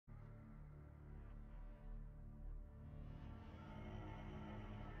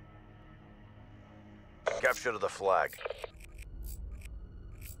Capture the flag.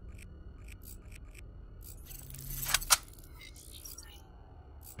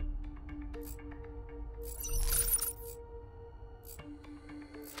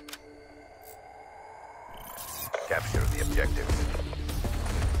 Capture the objective.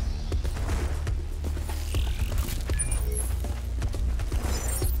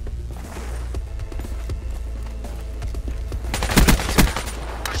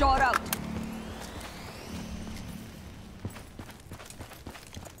 Shot out.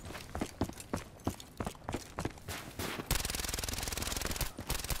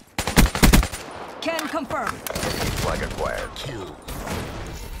 Can confirm. Flag acquired. Kill.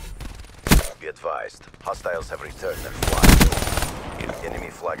 Be advised, hostiles have returned their flag. Enemy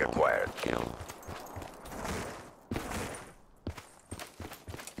flag acquired. Kill.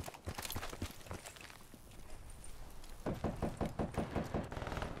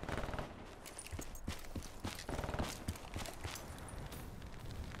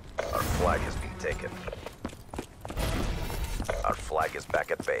 Our flag has been taken. Our flag is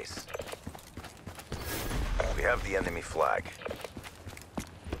back at base. We have the enemy flag.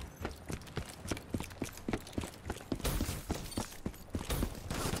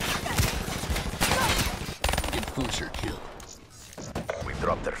 Enforcer kill. We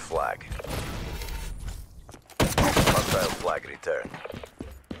dropped their flag. Hostile flag returned.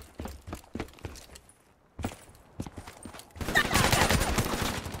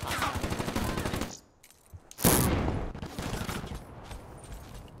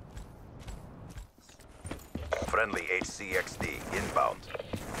 Friendly HCXD inbound.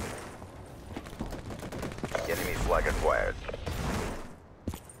 Enemy flag acquired.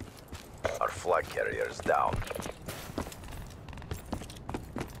 Our flag carrier is down.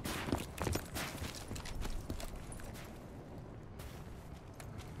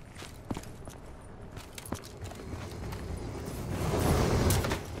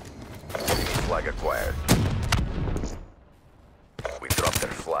 Enemy flag acquired. We dropped their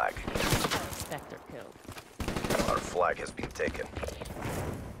flag. Spectre killed. Our flag has been taken.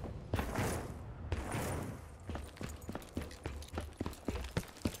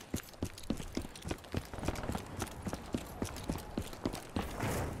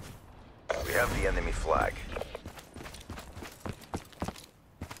 We have the enemy flag.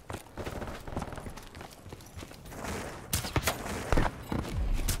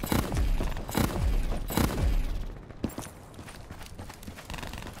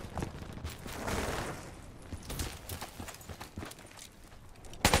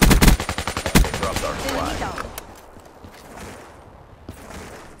 They dropped our Enemy flag. down.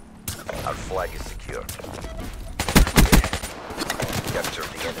 Our flag is secure. Capture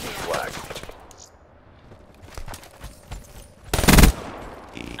the enemy flag.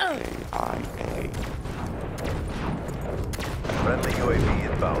 EAIA. Friendly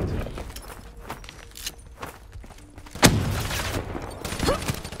UAV inbound.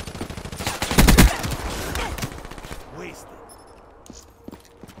 Wasted.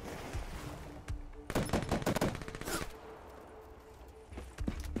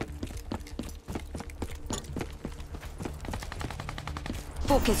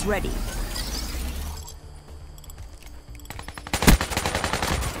 Focus ready.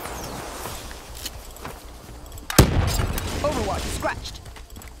 Overwatch scratched.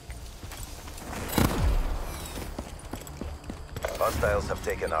 Hostiles have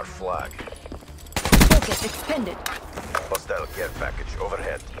taken our flag. Focus expended. Hostile care package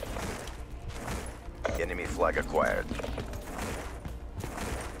overhead. Enemy flag acquired.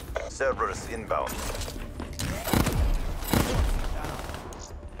 Cerberus inbound.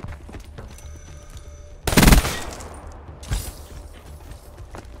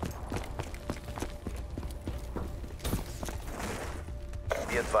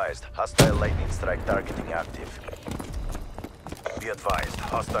 Be advised, hostile lightning strike targeting active. Be advised,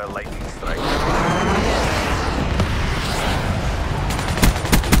 hostile lightning strike.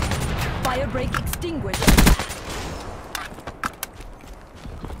 Fire break extinguished.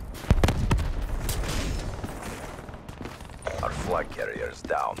 Our flag carrier is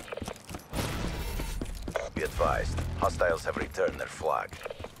down. Be advised, hostiles have returned their flag.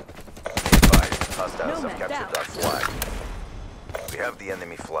 Be advised, hostiles have Nomad captured down. our flag. We have the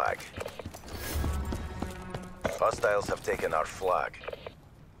enemy flag. Hostiles have taken our flag.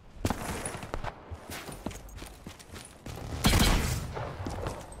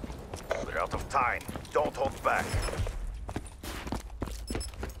 We're out of time. Don't hold back.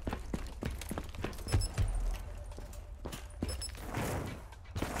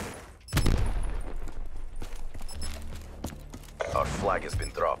 Our flag has been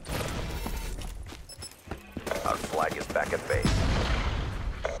dropped. flag is back at base.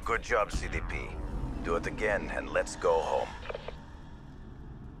 Good job, CDP. Do it again and let's go home.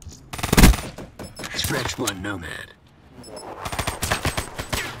 Stretch one, Nomad.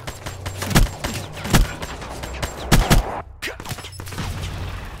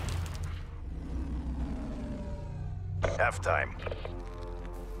 Halftime.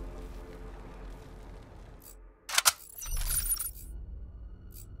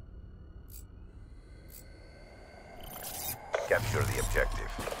 Capture the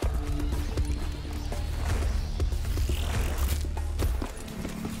objective.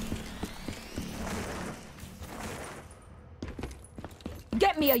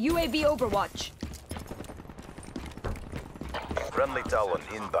 Get me a UAV overwatch. Friendly Talon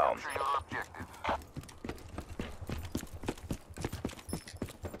inbound.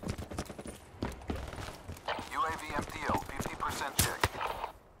 UAV MTL, 50% check.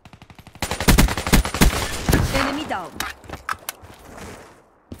 Enemy down.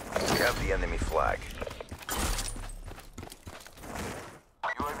 We have the enemy flag.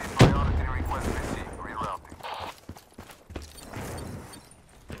 UAV priority request received. Rerouting.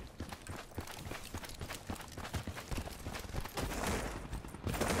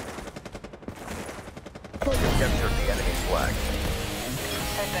 Capture the enemy flag.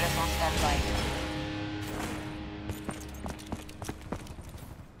 Cerberus on standby.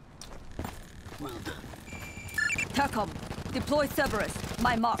 Well done. TACOM. Deploy Cerberus.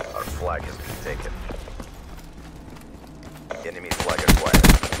 My mark. Our flag has been taken. Enemy flag acquired.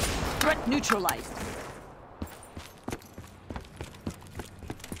 Threat neutralized.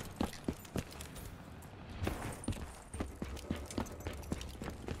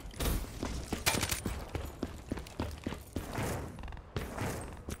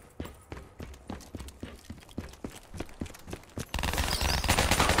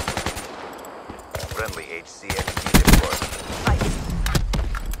 Friendly HCXD deployed.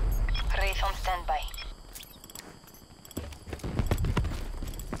 Wraith on standby.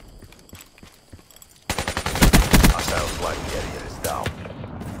 Hostile flag carrier is down.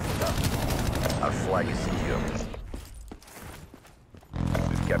 Our flag is secure.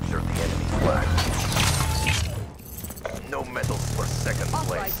 We've captured the enemy flag. No medals for second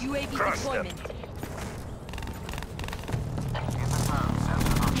Authorized place. UAV Crush them. deployment. In the zone,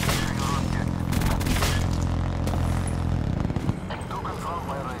 sensors on secure your objective. Do confirm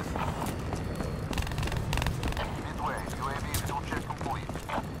by Wraith. Midway, UAV fuel check complete.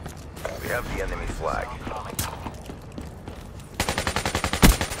 We have the enemy flag.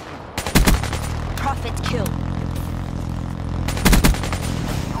 Prophet kill.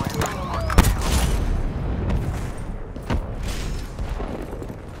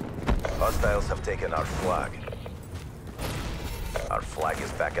 Hostiles have taken our flag. Our flag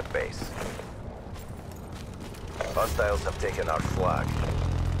is back at base. Hostiles have taken our flag.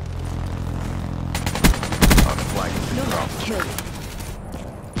 Our flag is No dropped. kill.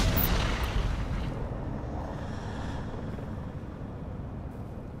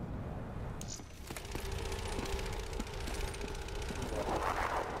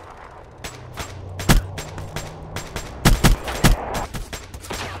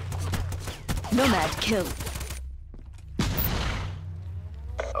 Nomad kill.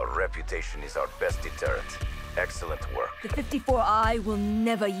 Our reputation is our best deterrent. Excellent work. The 54I will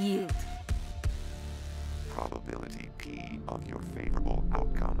never yield. Probability P of your favorable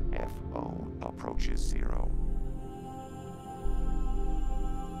outcome FO approaches 0.